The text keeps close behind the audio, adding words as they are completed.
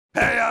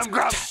I'm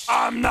Grumps.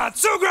 I'm not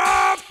so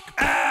Grump.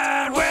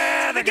 And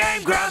we're the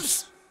Game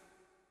Grumps.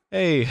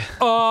 Hey.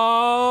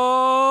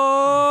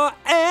 Oh,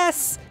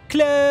 S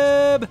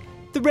Club.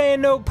 There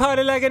ain't no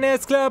party like an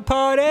S Club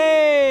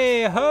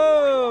party.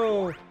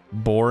 Ho.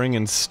 Boring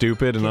and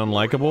stupid and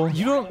unlikable.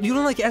 You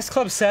don't like S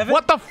Club 7?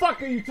 What the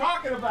fuck are you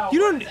talking about? You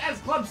don't S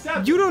Club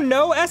 7. You don't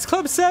know S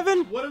Club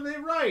 7? What did they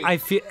write? I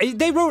feel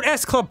they wrote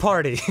S Club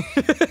Party.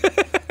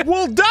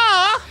 Well,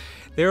 duh.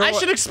 I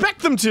should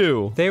expect them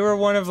to. They were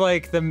one of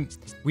like the.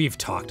 We've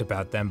talked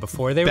about them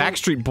before. They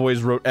Backstreet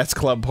Boys wrote S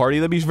Club Party.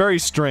 That'd be very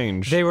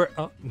strange. They were.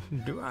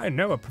 Do I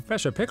know a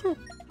Professor Pickle?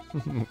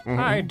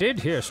 I did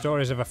hear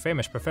stories of a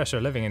famous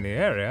professor living in the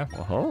area.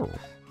 Oh.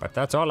 But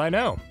that's all I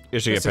know.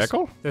 Is he a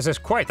pickle? This is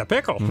quite a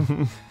pickle.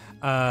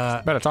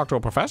 Better talk to a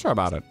professor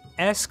about it.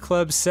 S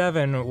Club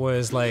 7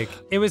 was like,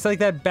 it was like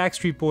that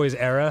Backstreet Boys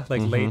era,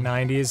 like late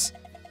 90s,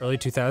 early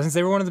 2000s.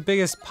 They were one of the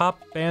biggest pop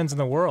bands in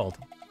the world.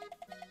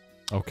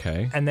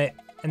 Okay. And they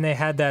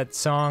had that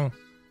song,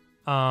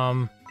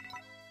 they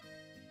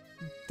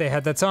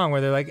had that song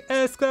where they're like,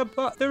 S Club,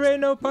 there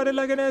ain't no party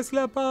like an S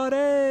Club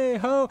party,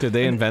 ho. Did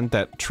they invent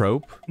that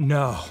trope?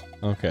 No.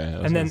 Okay, I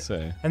was gonna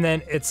say. And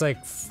then it's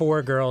like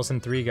 4 girls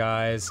and 3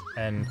 guys,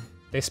 and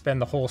they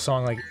spend the whole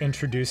song like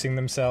introducing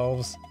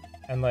themselves,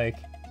 and like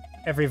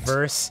every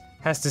verse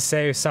has to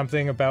say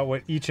something about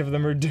what each of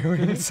them are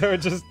doing, so it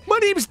just— My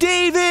name's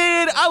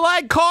David! I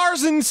like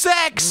cars and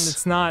sex!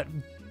 It's not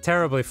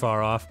terribly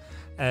far off.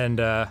 And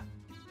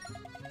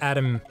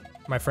Adam,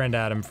 my friend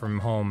Adam from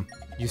home,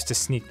 used to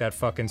sneak that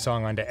fucking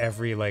song onto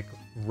every like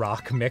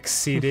rock mix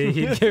CD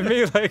he'd give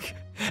me, like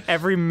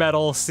every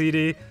metal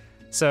CD.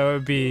 So it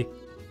would be,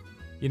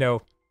 you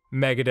know,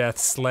 Megadeth,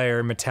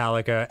 Slayer,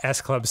 Metallica, S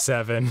Club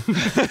 7,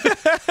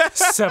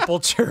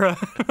 Sepultura.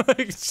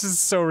 Like, it's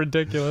just so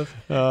ridiculous.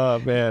 Oh,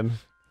 man.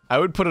 I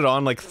would put it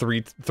on like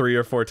three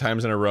or four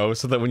times in a row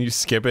so that when you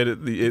skip it,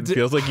 it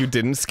feels like you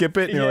didn't skip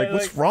it and you're like,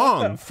 what's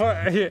wrong?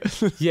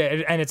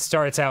 Yeah, and it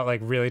starts out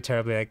like really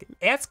terribly, like,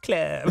 S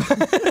Club,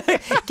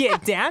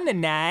 get down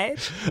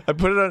tonight. I'd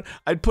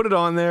put it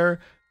on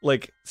there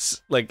like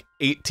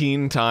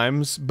 18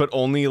 times, but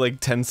only like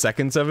 10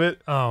 seconds of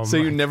it. Oh, so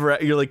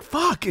you're like,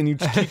 fuck, and you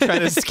just keep trying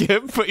to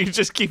skip, but you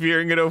just keep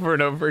hearing it over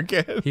and over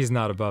again. He's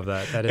not above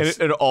that. That is,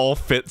 and it all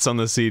fits on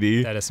the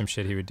CD. That is some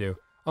shit he would do.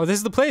 Oh, this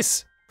is the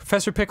place.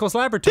 Professor Pickle's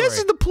laboratory. This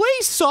is the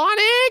place,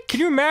 Sonic!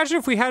 Can you imagine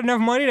if we had enough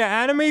money to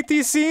animate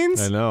these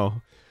scenes? I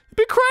know. It'd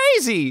be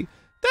crazy!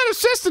 That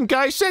assistant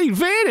guy said he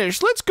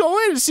vanished. Let's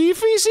go in and see if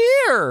he's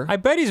here. I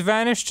bet he's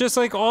vanished just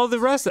like all the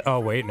rest of— oh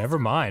wait, never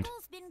mind.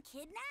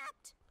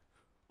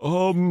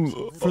 For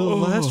the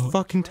last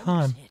fucking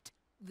time.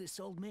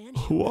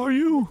 Who are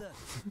you?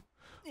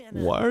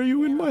 Why are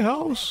you in my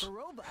house?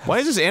 Why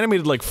is this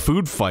animated like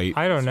food fight?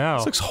 I don't know.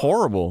 This looks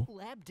horrible.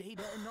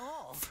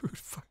 Food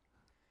fight.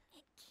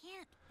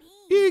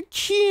 It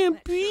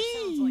can't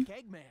be.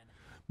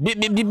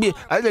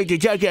 I'd like to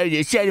talk out of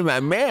the side of my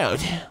mouth.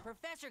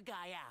 Professor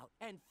guy out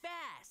and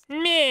fast.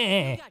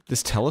 Meh.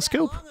 This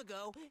telescope?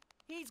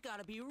 He's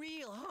gotta be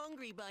real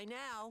hungry by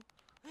now.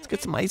 Let's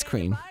get some ice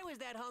cream. If I was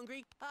that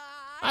hungry,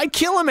 I'd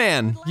kill a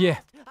man. Yeah.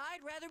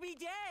 I'd rather be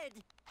dead.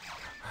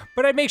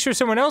 But I'd make sure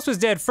someone else was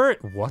dead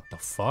first. What the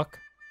fuck?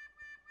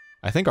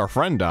 I think our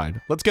friend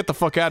died. Let's get the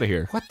fuck out of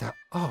here. What the—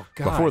 oh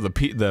god. Before the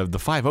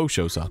 5-0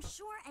 shows up.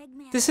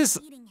 This is—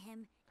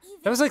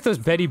 that was like those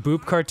Betty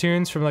Boop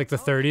cartoons from like the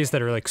 30s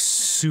that are like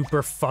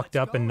super fucked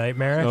up and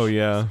nightmarish. Oh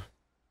yeah.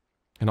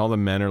 And all the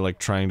men are like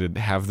trying to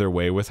have their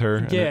way with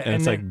her. Yeah, and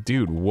it's then, like,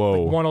 dude,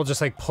 whoa. Like, one will just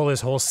like pull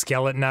his whole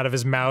skeleton out of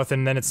his mouth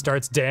and then it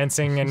starts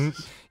dancing and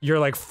you're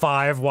like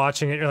 5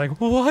 watching it. You're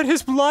like, what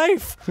is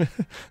life?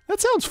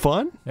 That sounds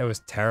fun. It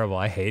was terrible.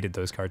 I hated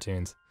those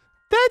cartoons.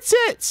 That's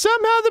it!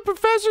 Somehow the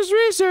professor's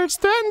research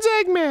threatens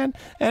Eggman,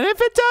 and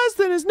if it does,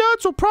 then his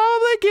notes will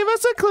probably give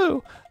us a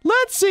clue.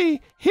 Let's see,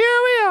 here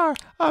we are,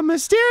 a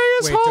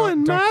mysterious hole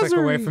in don't click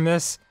Masery. away from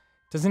this.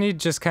 Doesn't he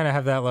just kind of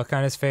have that look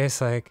on his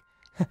face like,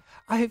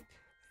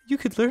 you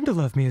could learn to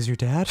love me as your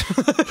dad?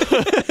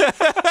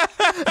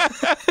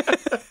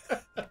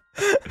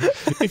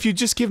 If you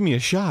just give me a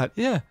shot.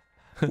 Yeah.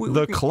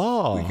 The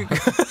claw.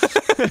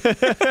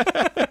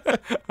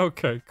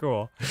 Okay,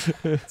 cool.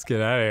 Let's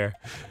get out of here.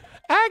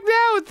 Act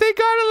now and think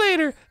on it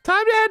later.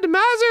 Time to head to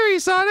Masery,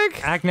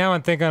 Sonic. Act now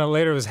and think on it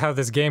later was how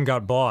this game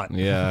got bought.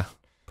 Yeah,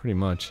 pretty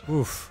much.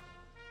 Oof.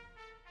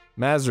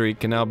 Masery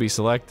can now be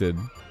selected.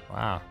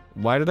 Wow.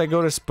 Why did I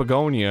go to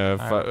Spagonia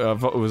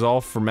if it was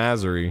all for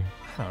Masery?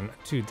 I don't know.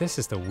 Dude, this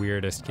is the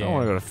weirdest I game. don't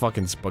want to go to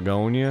fucking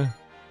Spagonia.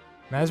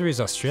 Masery's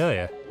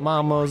Australia.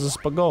 Mama's a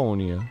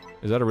Spagonia.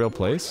 Is that a real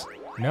place?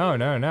 No,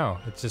 no, no.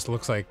 It just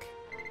looks like—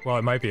 well,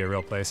 it might be a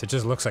real place. It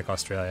just looks like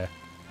Australia.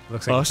 It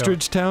looks like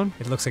Ostrich Town?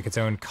 It looks like its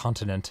own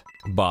continent.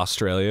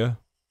 Australia.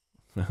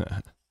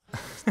 Like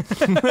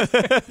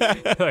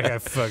I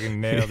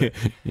fucking nailed it.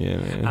 Yeah,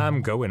 man.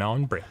 I'm going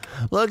on break.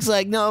 Looks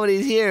like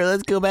nobody's here.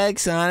 Let's go back,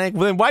 Sonic.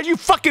 Well, then why'd you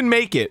fucking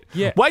make it?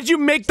 Yeah. Why'd you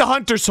make the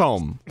hunter's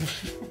home?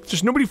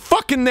 There's nobody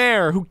fucking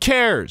there. Who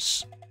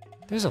cares?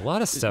 There's a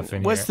lot of stuff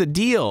in What's here. the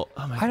deal?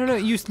 I don't know.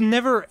 You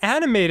never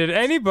animated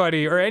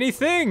anybody or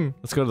anything.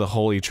 Let's go to the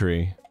holy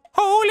tree.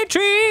 Holy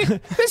tree!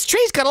 This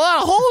tree's got a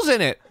lot of holes in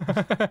it.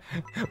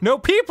 No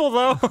people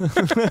though.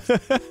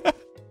 Let's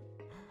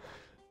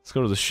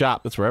go to the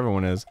shop. That's where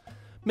everyone is.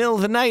 Middle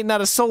of the night, not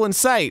a soul in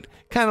sight.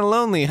 Kind of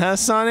lonely, huh,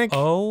 Sonic?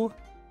 Oh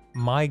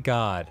my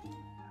god.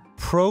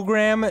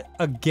 Program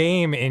a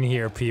game in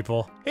here,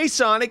 people. Hey,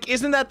 Sonic,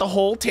 isn't that the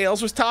hole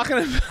Tails was talking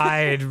about?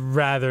 I'd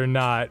rather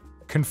not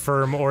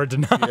confirm or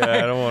deny.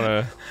 Yeah, I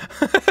don't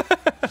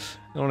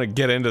want to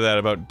get into that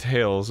about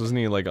Tails. Isn't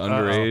he like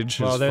underage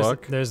Well, as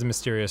fuck? there's a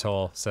mysterious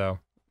hole, so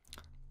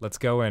let's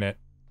go in it.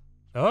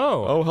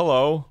 Oh. Oh,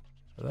 hello.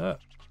 Uh,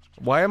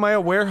 Why am I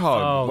a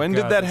werehog? Oh, when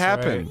God, did that that's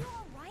happen? right.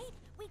 Right?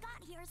 We got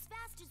here as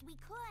fast as we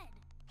could.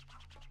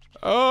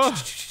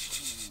 Oh.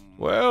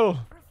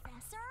 Well,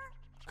 Professor?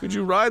 could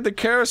you ride the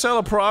carousel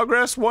of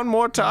progress one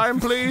more time,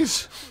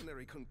 please?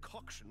 Culinary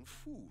concoction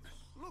food.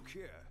 Look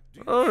here.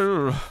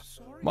 Oh,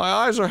 my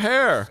eyes are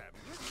hair.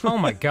 Oh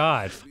my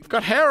god. I've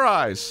got hair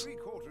eyes.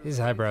 His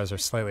eyebrows are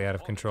slightly out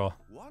of control.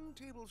 1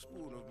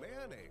 tablespoon of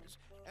mayonnaise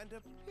and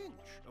a pinch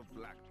of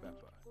black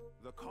pepper.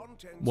 The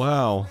contents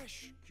Wow.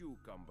 fresh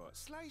cucumber,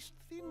 sliced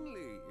thinly,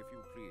 if you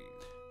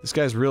please. This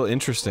guy's real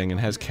interesting and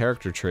has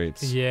character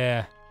traits.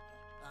 Yeah.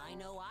 I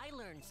know I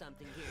learned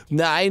something here.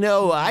 Nah, I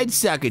know I'd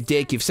suck a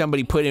dick if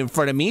somebody put it in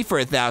front of me for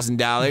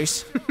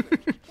 $1,000.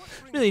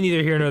 Really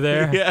neither here nor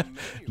there. Yeah.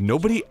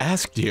 Nobody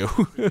asked you.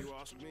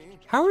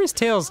 How are his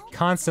tails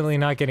constantly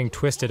not getting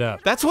twisted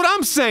up? That's what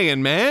I'm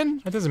saying,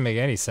 man. That doesn't make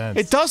any sense.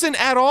 It doesn't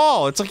at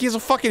all. It's like he has a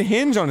fucking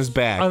hinge on his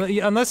back.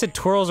 Unless it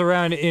twirls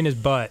around in his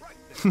butt.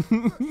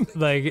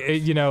 Like,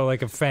 you know,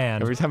 like a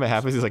fan. Every time it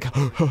happens, he's like,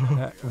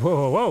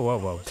 Whoa, whoa, whoa,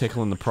 whoa.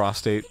 tickling the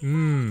prostate.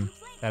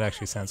 That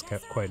actually sounds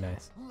quite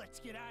nice. Let's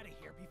get out of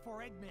here before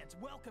Eggman's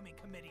welcoming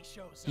committee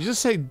shows Did you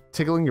just say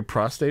tickling your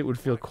prostate would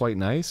feel quite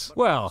nice?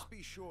 Well,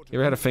 You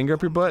ever had a finger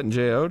up your butt and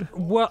JO'd?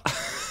 well,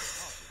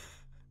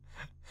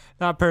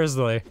 not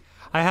personally.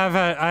 I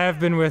have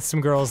been with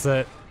some girls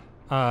that,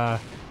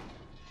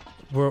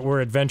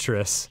 were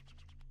adventurous.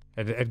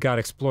 It got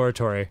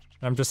exploratory.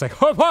 And I'm just like,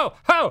 whoa, whoa,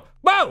 whoa,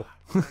 whoa,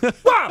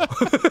 whoa!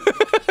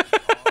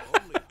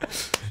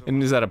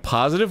 And is that a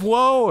positive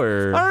whoa,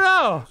 or?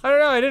 I don't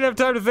know. I didn't have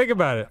time to think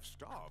about it.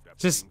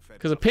 Just,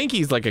 Because a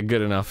pinky's like a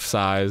good enough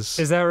size.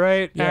 is that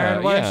right? Yeah,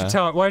 Aaron, why yeah.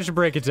 don't you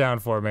break it down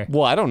for me?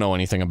 Well, I don't know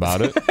anything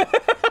about it.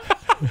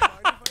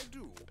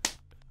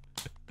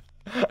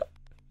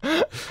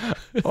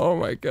 Oh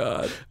my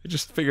god. I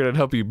just figured I'd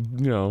help you,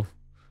 you know,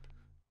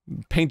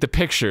 paint the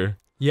picture.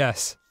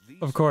 Yes,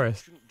 of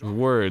course. With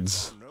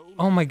words.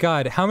 Oh my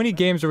god, how many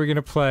games are we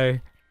gonna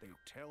play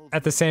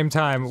at the same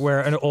time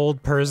where an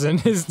old person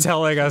is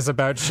telling us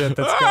about shit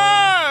that's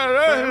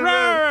going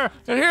on?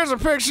 And here's a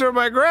picture of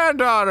my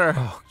granddaughter.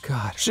 Oh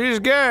god. She's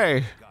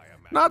gay.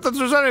 Not that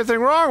there's anything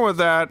wrong with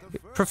that.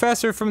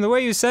 Professor, from the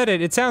way you said it,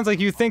 it sounds like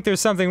you think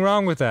there's something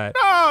wrong with that.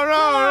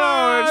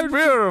 No, it's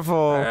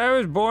beautiful. I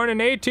was born in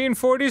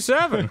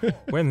 1847,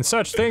 when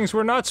such things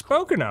were not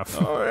spoken of.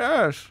 Oh,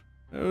 yes.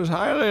 It was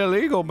highly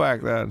illegal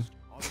back then.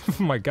 Oh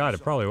my god,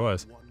 it probably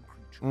was.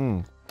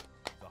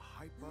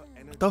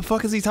 The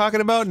fuck is he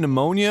talking about?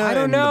 Pneumonia? I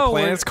don't and know. The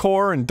planet's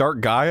core and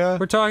Dark Gaia?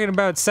 We're talking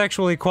about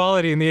sexual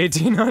equality in the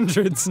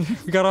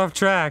 1800s. We got off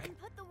track.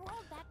 Put the world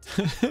back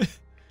to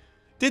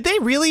Did they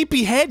really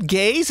behead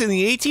gays in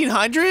the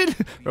 1800s?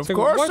 Of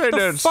course what they the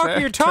did. fuck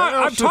are you talking?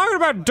 I'm talking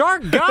about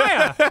Dark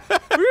Gaia.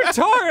 What are you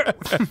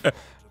talking?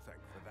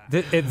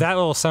 That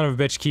little son of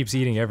a bitch keeps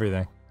eating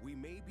everything. We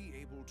may be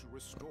able to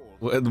restore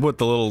What,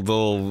 the little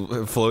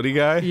floaty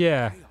guy?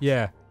 Yeah,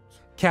 yeah.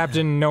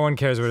 Captain, no one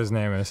cares what his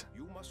name is.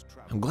 you must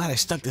travel I'm glad I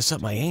stuck this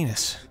up my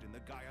anus. in the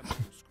Gaia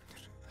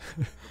manuscripts.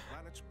 The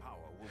planet's power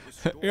will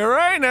restore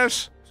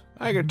Uranus!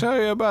 I can tell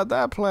you about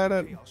that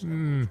planet. will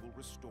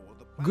restore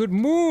the planet. Good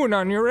moon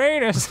on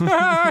Uranus.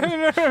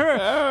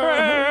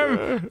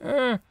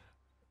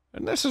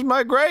 And this is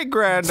my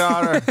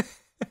great-granddaughter.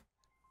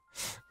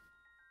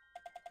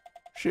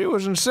 She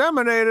was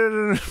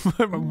inseminated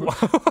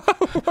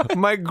in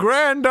my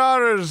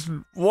granddaughter's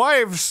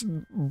wife's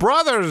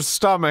brother's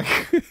stomach.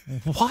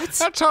 What?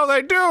 That's how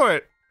they do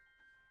it.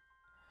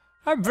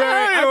 I've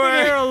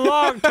been here a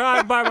long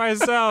time by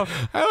myself.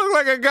 I look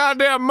like a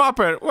goddamn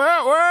Muppet. Where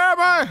am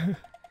I?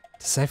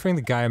 Deciphering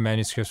the Gaia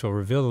manuscripts will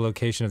reveal the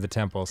location of the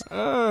temples.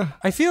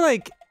 I feel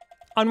like,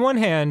 on one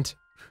hand,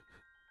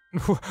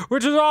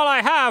 which is all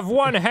I have,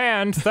 one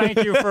hand,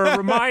 thank you for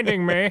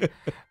reminding me.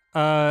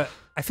 I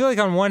feel like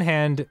on one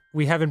hand,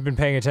 we haven't been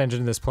paying attention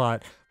to this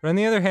plot, but on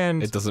the other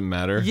hand, It doesn't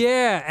matter.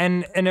 yeah,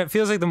 and it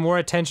feels like the more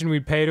attention we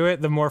pay to it,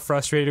 the more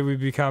frustrated we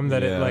become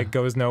that it Yeah. like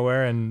goes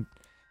nowhere and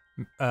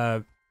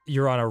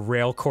you're on a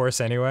rail course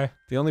anyway.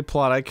 The only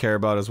plot I care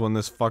about is when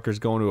this fucker's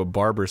going to a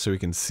barber so he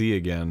can see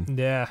again.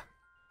 Yeah,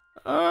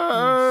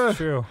 Uh,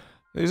 true.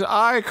 these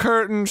eye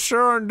curtains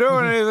sure aren't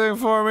doing anything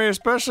for me,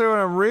 especially when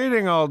I'm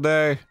reading all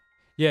day.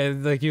 Yeah,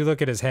 like you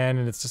look at his hand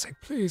and it's just like,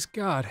 please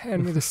God,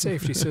 hand me the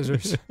safety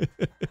scissors.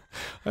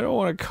 I don't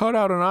want to cut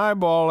out an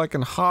eyeball like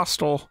in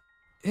Hostel.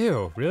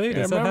 Ew, really? Yeah,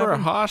 Does that remember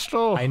happen?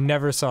 Hostel? I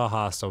never saw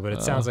Hostel, but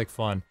it sounds like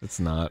fun. It's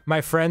not.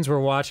 My friends were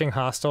watching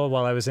Hostel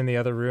while I was in the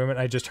other room, and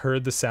I just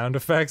heard the sound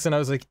effects, and I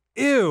was like,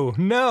 ew,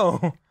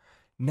 no.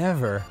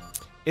 Never.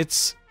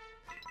 It's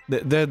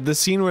the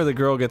scene where the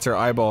girl gets her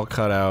eyeball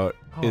cut out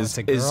Oh, it's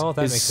a girl?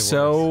 That makes it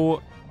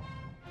so.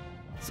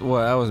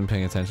 What? I wasn't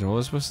paying attention. What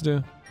was I supposed to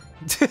do?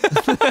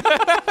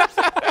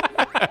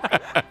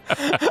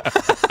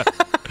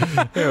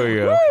 There we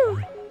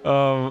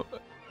go.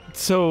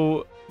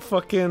 So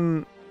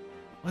fucking.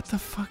 What the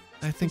fuck?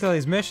 I think all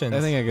these missions. I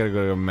think I gotta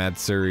go to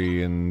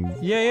Matsuri and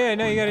Yeah,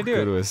 no, you gotta do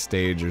go it. to a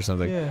stage or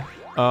something. Yeah.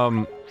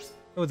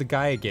 Oh, the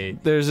Gaia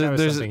Gate. There's that was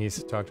there's something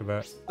he's talked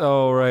about.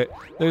 Oh right.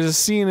 There's a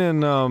scene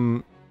in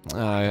it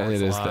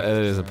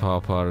is a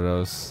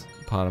Potamosos.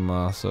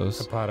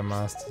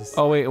 Hippopotamus.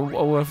 Oh wait,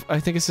 I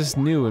think it's just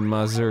new in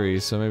Missouri,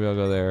 so maybe I'll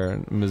go there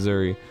in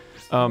Missouri.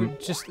 You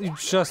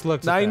just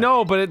looked at I that.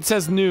 know, but it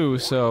says new,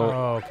 so.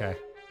 Oh, okay.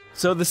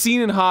 So the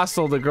scene in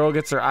Hostel, the girl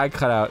gets her eye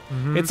cut out.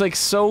 It's like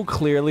so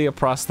clearly a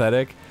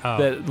prosthetic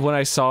that when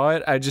I saw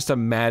it, I just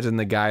imagined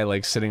the guy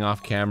like sitting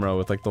off camera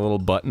with like the little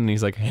button.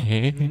 He's like,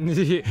 hey, Oh, that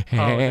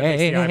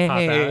makes the eye pop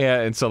out.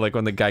 yeah. And so like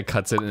when the guy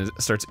cuts it and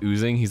it starts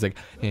oozing, he's like,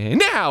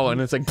 now, and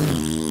it's like,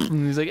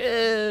 and he's like,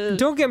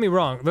 Don't get me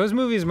wrong, those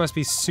movies must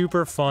be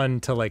super fun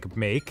to like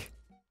make,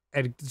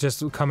 and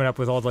just coming up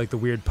with all like the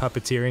weird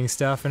puppeteering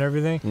stuff and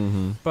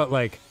everything. But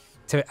like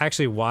to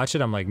actually watch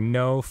it, I'm like,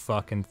 no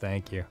fucking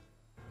thank you.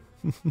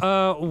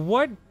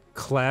 What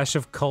clash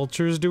of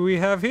cultures do we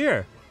have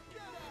here?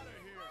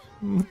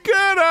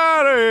 Get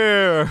out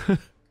of here!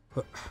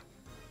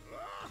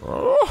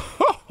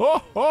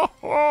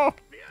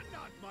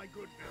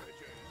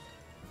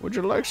 Would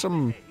you like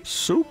some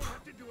soup?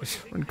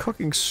 I'm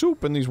cooking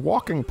soup in these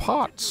walking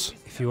pots.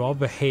 If you all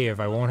behave,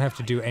 I won't have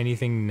to do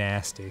anything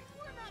nasty.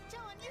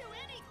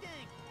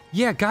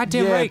 Yeah,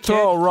 goddamn Yeah, right,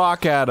 throw kid. a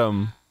rock at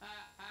him.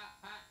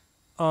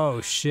 Oh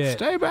shit.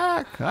 Stay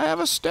back. I have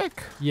a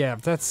stick. Yeah,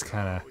 that's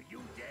kind of.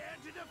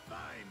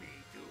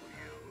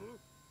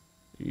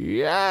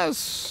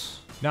 Yes.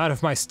 Not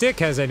if my stick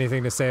has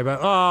anything to say about.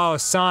 Oh,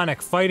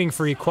 Sonic fighting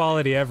for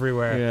equality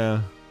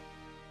everywhere.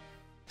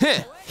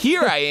 Yeah.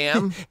 Here I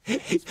am.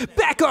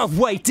 Back off,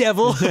 white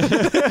devil!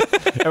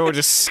 Everyone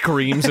just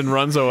screams and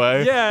runs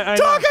away. Yeah, I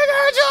know.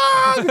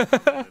 Talking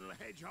hedgehog!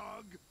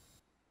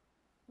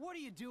 What are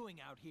you doing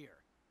out here?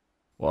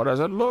 What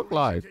does it look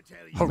like?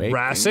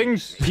 Harassing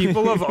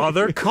people of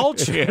other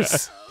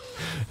cultures.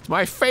 It's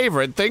my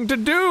favorite thing to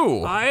do.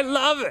 I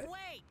love it.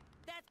 Wait,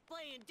 that's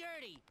playing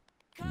dirty.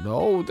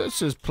 No,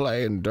 this is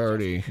playing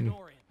dirty.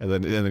 And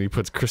then he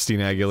puts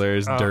Christina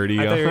Aguilera's "Dirty"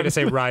 I thought you were on. gonna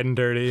say riding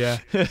dirty, yeah.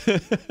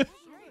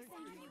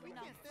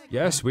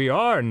 Yes, we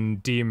are,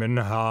 Demon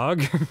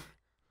Hog.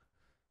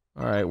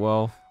 All right,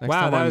 well, next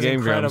Wow, time that on was Game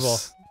incredible.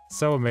 Grumps,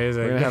 So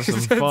amazing. we're gonna have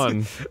some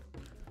fun.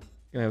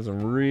 Gonna have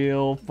some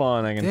real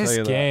fun. I can tell This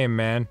you game,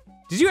 man.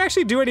 Did you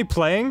actually do any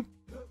playing?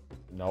 that.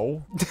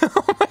 No.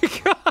 Oh my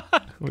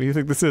god. What do you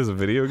think this is? A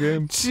video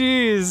game?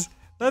 Jeez,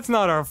 that's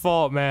not our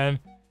fault, man.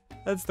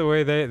 That's the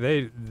way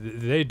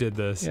they did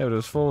this. Yeah, but it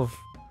was full of.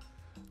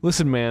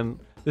 Listen, man.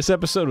 This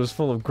episode was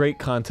full of great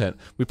content.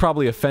 We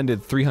probably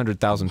offended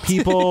 300,000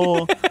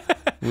 people.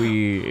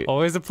 We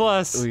Always a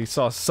plus. we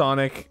saw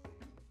Sonic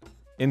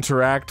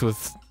interact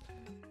with.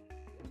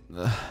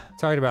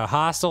 Talked about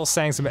Hostel,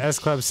 sang some S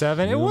Club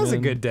 7. It was a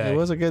Newman. good day. It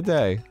was a good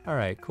day. All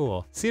right,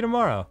 cool. See you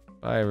tomorrow.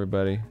 Bye,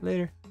 everybody.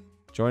 Later.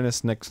 Join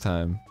us next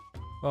time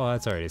Oh,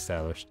 that's already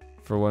established.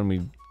 for when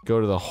we go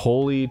to the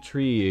Holy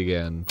Tree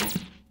again.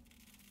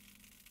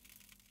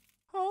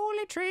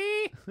 Holy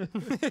tree. You've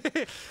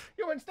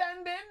been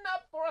standing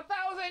up for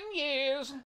 1,000 years.